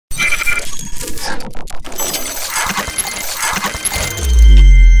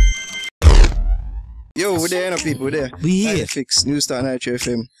we're there, people, we're there. We here. Fix New Start Nitro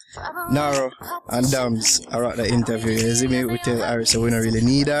FM. Naro and Dams are at the interview. You see me, we tell Arisa we don't really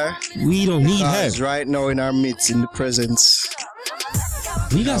need her. We don't need her. Right now in our midst, in the presence.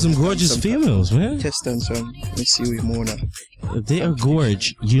 We got some gorgeous females, man. Contestants from Miss UWI Mona. They are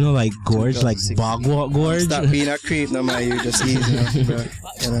gorge. You know, like gorge, like bogwalk gorge. Stop being a creep, no man. You just easy, bro.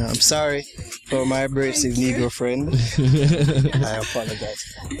 You know, I'm sorry for my abrasive Negro friend. I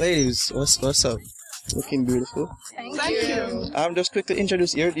apologize. Ladies, what's up? Looking beautiful. Thank you. Just quickly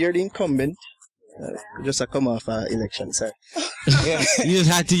introduce. You're the incumbent. Just a come off election, sir. Yeah. You just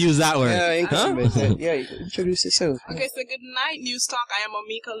had to use that word. Yeah, incumbent. Huh? Yeah, introduce yourself. Okay, so good night, News Talk. I am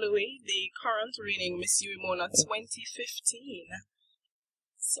Ameika Louis, the current reigning Miss UWI Mona 2015.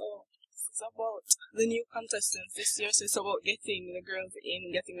 So, this is about the new contestants this year. So, it's about getting the girls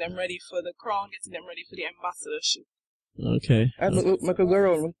in, getting them ready for the crown, getting them ready for the ambassadorship. Okay. I could go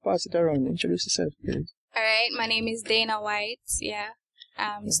around, pass it around. Introduce yourself, please. Alright, my name is Dana White. Yeah.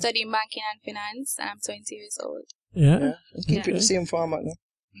 I'm studying banking and finance, and I'm 20 years old. Yeah. Keep it the same format now.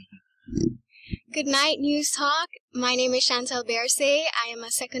 Good night, News Talk. My name is Chantal Bersay. I am a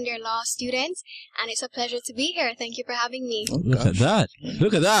second-year law student, and it's a pleasure to be here. Thank you for having me. Oh, look at that.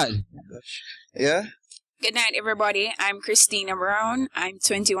 Look at that. Yeah? Good night, everybody. I'm Christina Brown. I'm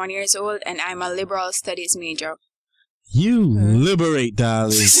 21 years old, and I'm a liberal studies major. You liberate,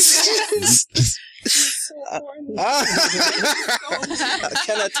 darling.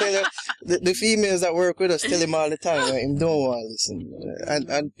 Can I tell you, the females that work with us tell him all the time, right? Him don't want to listen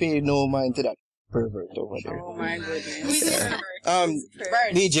and pay no mind to that pervert over there. Oh my goodness.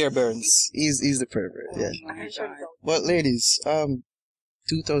 DJ Burns, he's the pervert. Yeah. But ladies,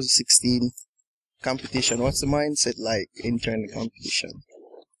 2016 competition. What's the mindset like entering the competition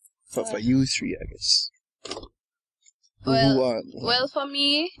for you three, I guess? Well, for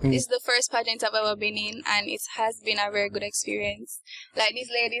me, it's the first pageant I've ever been in, and it has been a very good experience. Like, these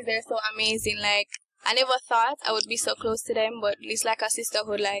ladies, they're so amazing. Like, I never thought I would be so close to them, but it's like a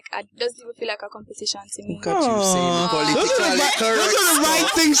sisterhood. Like, it doesn't even feel like a competition to me. Look at you saying politically correct. Those are the right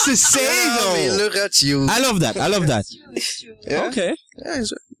things to say, though. Look at you. I love that. I love that. Yeah? Okay. Yeah,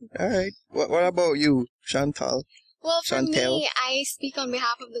 all right. What about you, Chantal? Well, for me, I speak on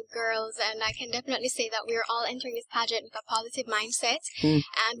behalf of the girls, and I can definitely say that we're all entering this pageant with a positive mindset,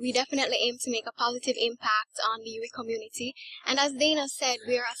 and we definitely aim to make a positive impact on the UWI community. And as Dana said,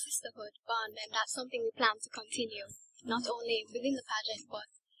 we're a sisterhood bond, and that's something we plan to continue, not only within the pageant, but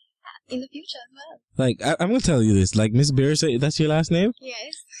in the future as well. Like, I'm going to tell you this. Like, Miss Bersay, that's your last name?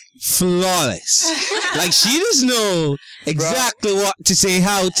 Yes. Flawless. Like, she just know exactly what to say,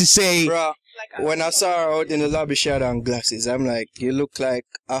 how to say. Bruh. When I saw her out in the lobby, she had on glasses. I'm like, you look like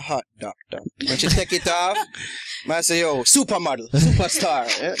a hot doctor. When she take it off, I say, yo, supermodel, superstar.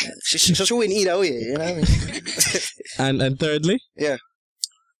 Yeah? She win either way, you know what I mean? And thirdly? Yeah.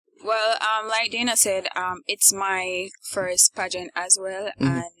 Well, like Dana said, it's my first pageant as well,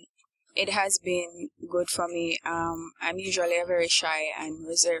 and it has been good for me. I'm usually a very shy and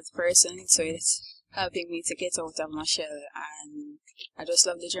reserved person, so it's helping me to get out of my shell, and I just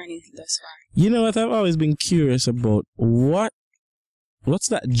love the journey thus far. You know what? I've always been curious about what's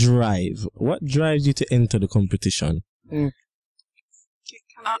that drive? What drives you to enter the competition? Can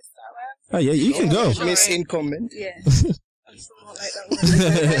I start with? Oh yeah, you can go. Miss Incumbent. Yeah.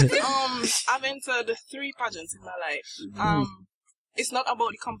 I've entered 3 pageants in my life. It's not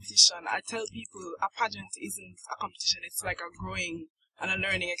about the competition. I tell people a pageant isn't a competition. It's like a growing and a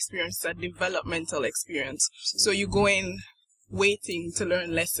learning experience, a developmental experience. So you go in waiting to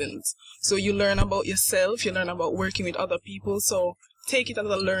learn lessons. So you learn about yourself, you learn about working with other people. So take it as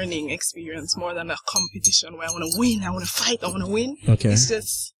a learning experience more than a competition where I want to win, I want to fight, I want to win. Okay. It's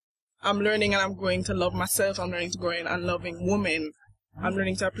just, I'm learning and I'm growing to love myself. I'm learning to grow in and loving women. I'm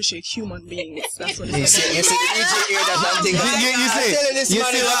learning to appreciate human beings. That's what it's about. You see the DJ here that I'm thinking. You see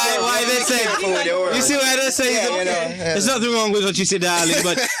why they say. You see why they say. There's nothing wrong with what you said, darling.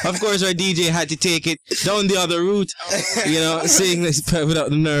 But of course, our DJ had to take it down the other route. You know, saying this without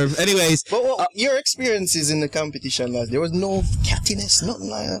the nerve. Anyways, but your experiences in the competition, lad, there was no cattiness, nothing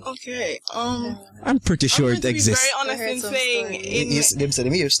like that. Okay. I'm pretty sure it exists. I'm going to be very honest in saying, them said to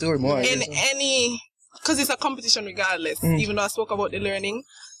me your story more. In any. Because it's a competition regardless, even though I spoke about the learning,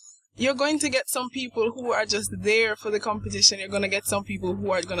 you're going to get some people who are just there for the competition. You're going to get some people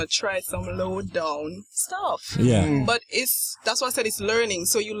who are going to try some low down stuff. Yeah. But that's why I said it's learning.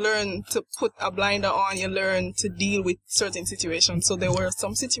 So you learn to put a blinder on. You learn to deal with certain situations. So there were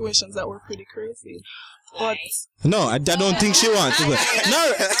some situations that were pretty crazy. But no, I don't think she wants to go.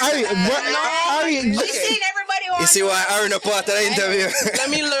 No, Ari, You've seen everybody You see why I earned a part of the interview?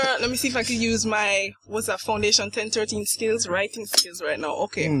 Let me see if I can use my, what's that, foundation 1013 skills, writing skills right now.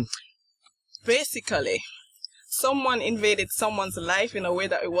 Okay. Basically, someone invaded someone's life in a way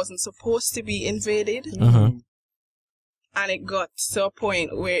that it wasn't supposed to be invaded. And it got to a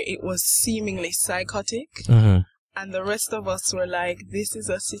point where it was seemingly psychotic. And the rest of us were like, this is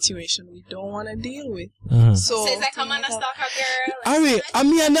a situation we don't want to deal with. So it's like, I'm on a stalker girl.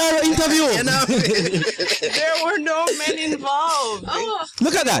 I'm here now interview. there were no men involved.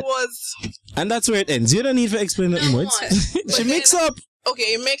 Look at that. And that's where it ends. You don't need to explain that much. She mix up.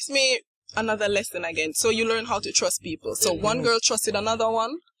 Okay, it makes me another lesson again. So you learn how to trust people. So one girl trusted another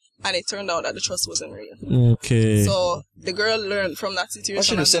one, and it turned out that the trust wasn't real. Okay. So the girl learned from that situation. I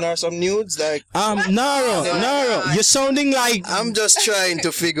should have sent her some nudes, like. Naro, you're sounding like. I'm just trying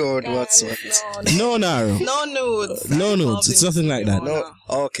to figure out what's what. No, Naro. No nudes. No nudes. It's nothing like that. No.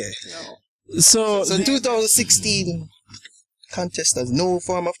 Okay. No. So 2016 contestants, no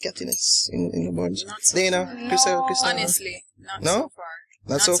form of cattiness in the bunch. Dana, Christina. Honestly, not no? so far.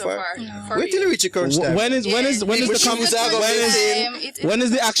 Not so far. No. Wait till you reach your current time. When is the when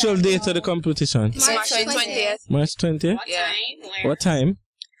is the actual date of the competition? March 20th. March 20th. What time?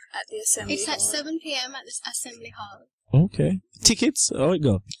 At the assembly. It's at 7 p.m. at the assembly hall. Okay. Tickets? How it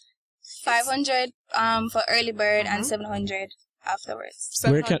go? 500 for early bird and 700 afterwards.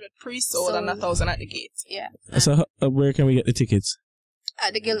 700 pre-sold and 1,000 at the gate. Yeah. So where can we get the tickets?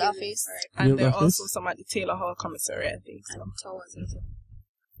 At the guild office. And there are also some at the Taylor Hall Commissary, I think.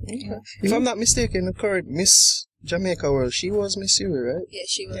 Okay. If I'm not mistaken, the current Miss Jamaica World, she was Miss UWI, right? Yeah,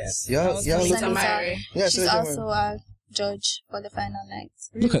 she was. Yeah, she's also a judge for the final night.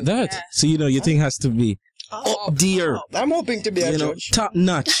 Look at that. Yeah. So your thing has to be up dear. I'm hoping to be a judge. Top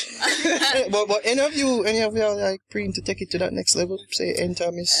notch. but any of you like praying to take it to that next level? Say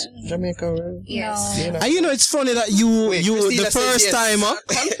enter Miss Jamaica World. Yes. And it's funny that you the first timer.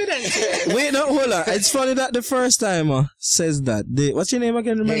 Confident. Wait, no, hold on. It's funny that the first timer says that. What's your name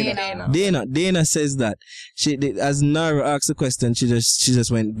again? Remember? Dana says that. As Nara asked the question, she just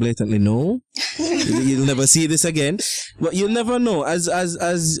went blatantly no. You'll never see this again. But you'll never know. As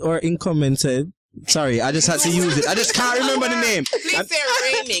our incumbent said. Sorry, I just had to use it. I just can't remember the name.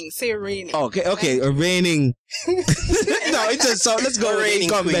 Please say raining. Okay, raining. No, it's just so. Let's go raining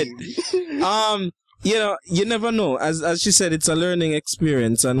comment. You never know. As she said, it's a learning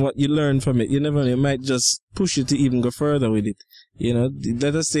experience, and what you learn from it, you never know. It might just push you to even go further with it.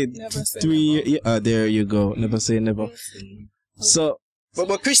 Let us say 3 years. There you go. Never say never. So.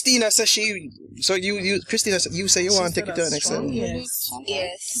 But Christina says Christina, you say you want to take it to the next level. Yes.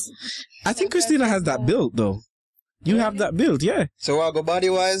 I think Christina has that built though. You have that built, yeah. So I'll go body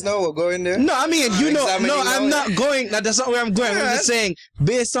wise now. We'll go in there. No, I mean I'm not going. That's not where I'm going. I'm just saying,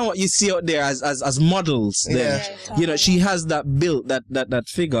 based on what you see out there as models, then she has that built, that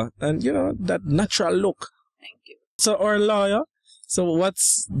figure, and that natural look. Thank you. So our lawyer. So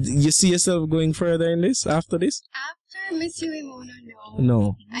you see yourself going further in this after this? After Miss UWI Mona,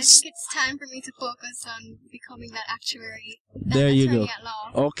 no. I think it's time for me to focus on becoming that actuary. There you go.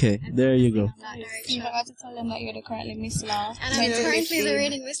 Okay, there you go. You forgot to tell them that you're currently Miss Law. And I'm currently the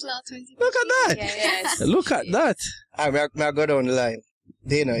reigning Miss Law 20. Look at that. Yes. Look at that. I'll go down the line.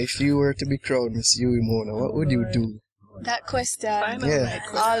 Dana, if you were to be crowned Miss UWI Mona, what would you do? That question.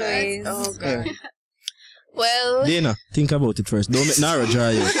 Always. Oh, God. Well, Dana, think about it first. Don't make Nara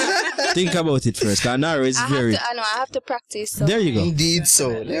dry you. Think about it first. Because Nara is very. I have to practice. So. There you go. Indeed,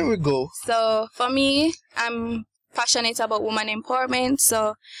 so there we go. So for me, I'm passionate about woman empowerment.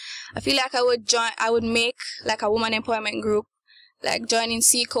 So I feel like I would make like a woman empowerment group, like joining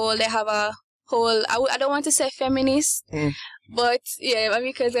Seacole. They have a whole. I don't want to say feminist. But yeah,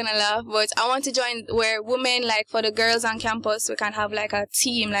 Ameika's gonna laugh. But I want to join where women, like for the girls on campus, we can have like a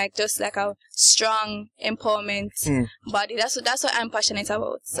team, like just like a strong empowerment body. That's what I'm passionate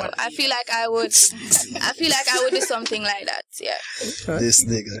about. So I feel like I would do something like that. Yeah. This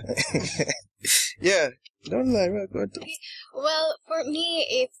nigga. Yeah. Don't lie, right? Well, for me,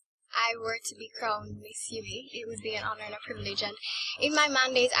 if I were to be crowned Miss UWI, it would be an honor and a privilege, and in my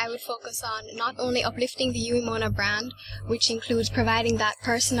mandate I would focus on not only uplifting the UWI Mona brand, which includes providing that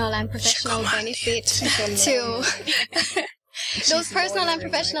personal and professional benefit to those personal and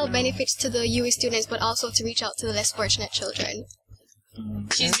professional benefits to the UWI students, but also to reach out to the less fortunate children.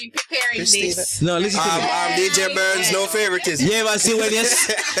 She's been preparing this. No, listen to me. DJ Burns, no favoritism. You ever see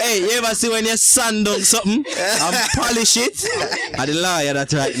when you sand on something and polish it? I'm the liar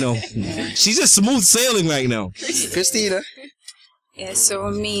that right now. She's just smooth sailing right now. Christina. Yeah, so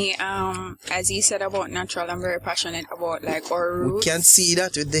me, as he said about natural, I'm very passionate about like our roots. We can see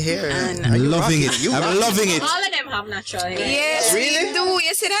that with the hair. And I'm loving it. I'm loving it. All of them have natural hair. Yes, Really? we do.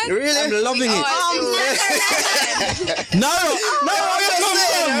 You see that? Really? I'm loving it. Oh,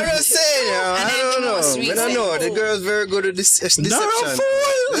 I'm just saying, I don't know. I don't know. The girl's very good at this deception. Naro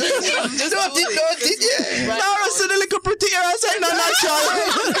fool. Just don't it, yeah. Naro said the little pretty hair. I said no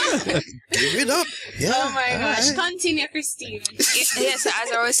natural. Give it up. Yeah. Oh my gosh. Continue, Christine. yes,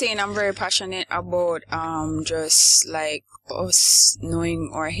 as I was saying, I'm very passionate about just like us knowing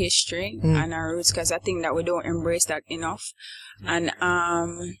our history and our roots, because I think that we don't embrace that enough. And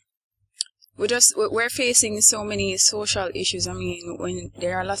we're facing so many social issues. I mean, when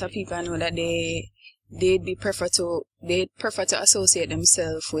there are a lot of people I know that they'd prefer to associate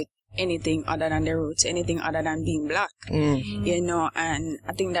themselves with anything other than their roots, anything other than being black, you know, and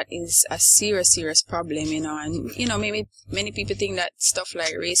I think that is a serious problem, you know, and, you know, maybe many people think that stuff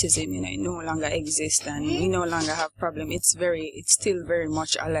like racism, you know, it no longer exists and we no longer have problem. It's still very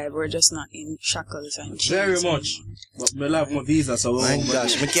much alive. We're just not in shackles and chains. Very much. But we love my visa, so my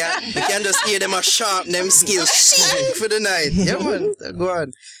gosh, we can't just hear them sharp them skills for the night. Yeah, man, go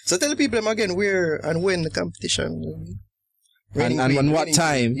on. So tell the people them again where and when the competition. And what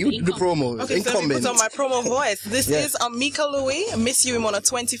time? You do the promo. Okay, so put on my promo voice. This is Ameika Louis, Miss UWI Mona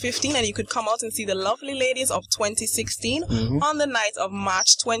 2015, and you could come out and see the lovely ladies of 2016 on the night of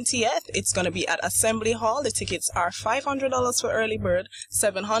March 20th. It's going to be at Assembly Hall. The tickets are $500 for early bird,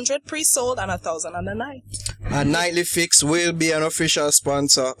 $700 pre-sold, and $1,000 on the night. And Nightly Fix will be an official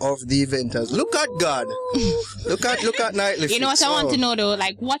sponsor of the event. Look at God. Look at Nightly Fix. You know what I want to know though?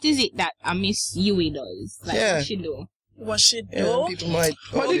 Like, what is it that a Miss UWI does? Like, what she do? What she do? Yeah, people might.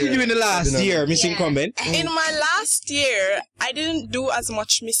 What did you do in the last year, Miss Incumbent? In my last year, I didn't do as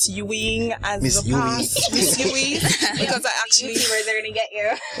much Miss UWIing as Miss the past Miss UWI because I actually are gonna get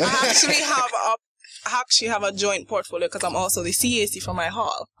you. I actually have a joint portfolio because I'm also the CAC for my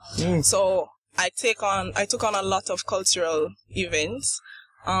hall. So I took on a lot of cultural events.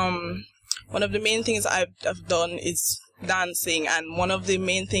 One of the main things I've done is dancing, and one of the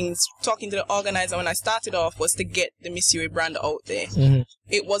main things talking to the organizer when I started off was to get the Miss UWI brand out there.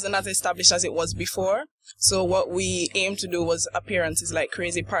 It wasn't as established as it was before, so what we aimed to do was appearances like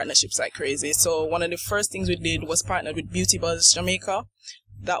crazy, partnerships like crazy. So one of the first things we did was partnered with Beauty Buzz Jamaica.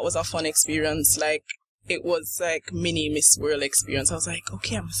 That was a fun experience. Like, it was like mini Miss World experience. I was like,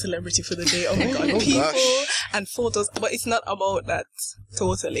 okay, I'm a celebrity for the day. Oh my god, people and photos, but it's not about that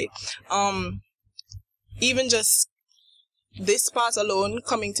totally. Even just this part alone,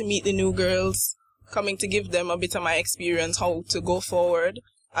 coming to meet the new girls, coming to give them a bit of my experience, how to go forward.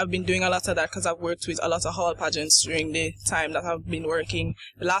 I've been doing a lot of that because I've worked with a lot of hall pageants during the time that I've been working.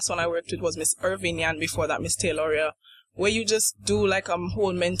 The last one I worked with was Miss Irving, and before that Miss Tayloria, where you just do like a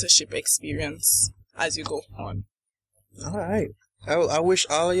whole mentorship experience as you go on. All right. I wish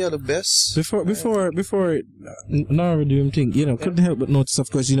all you the best. Before Nara do him thing, you know, couldn't help but notice, of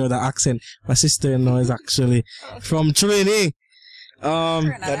course, you know, the accent. My sister-in-law is actually from Trinity. Are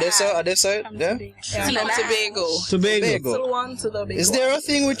they so? Yeah? From Tobago. Tobago. Is there a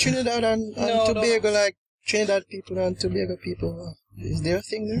thing with Trinidad and Tobago, like Trinidad people and Tobago people? Is there a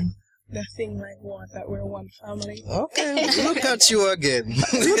thing there? The thing like what? That we're one family. Okay, look at you again.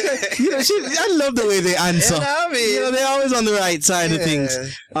 You know, I love the way they answer. You know, they're always on the right side of things.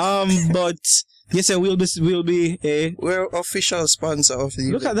 But yes, sir, we're official sponsor of the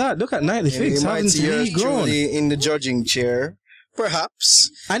event. Look at that. Look at Nightly Fix. Haven't really grown in the judging chair.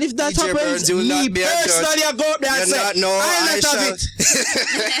 Perhaps. And if that happens, me personally, I go up there and say, I'll not have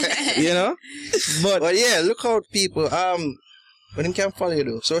it. You know? But yeah, look out, people. When you can follow you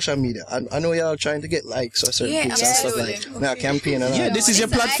though, social media. I know y'all trying to get likes or certain things and stuff like now campaign and all. Yeah, this is your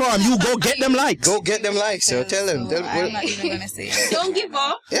platform. You go get them likes. Go get them likes. So tell them. I'm not even gonna say it. Don't give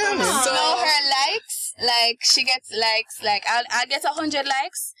up. Yeah, man. So her likes, like she gets likes, like I'll get 100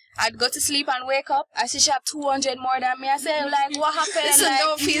 likes. I'd go to sleep and wake up. I see she have 200 more than me. I say, like, what happened? So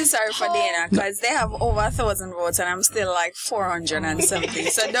don't feel sorry for Dana, because they have over 1,000 votes and I'm still like 400 and something.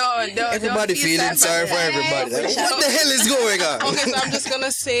 So don't everybody feel feeling sorry for everybody. Like, what the hell is going on? Okay, so I'm just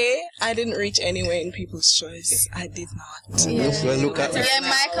gonna say I didn't reach anywhere in People's Choice. I did not. Look at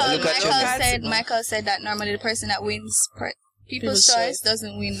Michael said that normally the person that wins People's Choice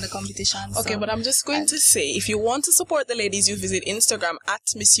doesn't win the competition. Okay, but I'm just going to say, if you want to support the ladies, you visit Instagram at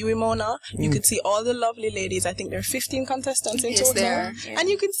Miss UWI Mona. You can see all the lovely ladies. I think there are 15 contestants in total. Yeah. And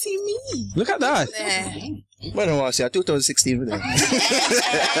you can see me. Look at that. But I don't want to say 2016 with them.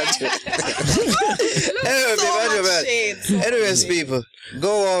 Anyways, people,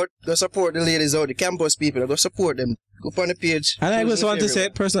 go out, go support the ladies out, the campus people, go support them. Go up on the page. And I just want to say,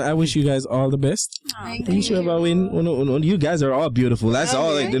 personally, I wish you guys all the best. You should ever win. You guys are all beautiful. That's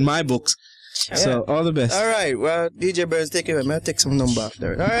all in my books. Sure. So, all the best. All right. Well, DJ Burns, take it away. I'll take some number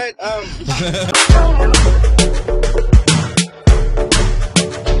after. All right.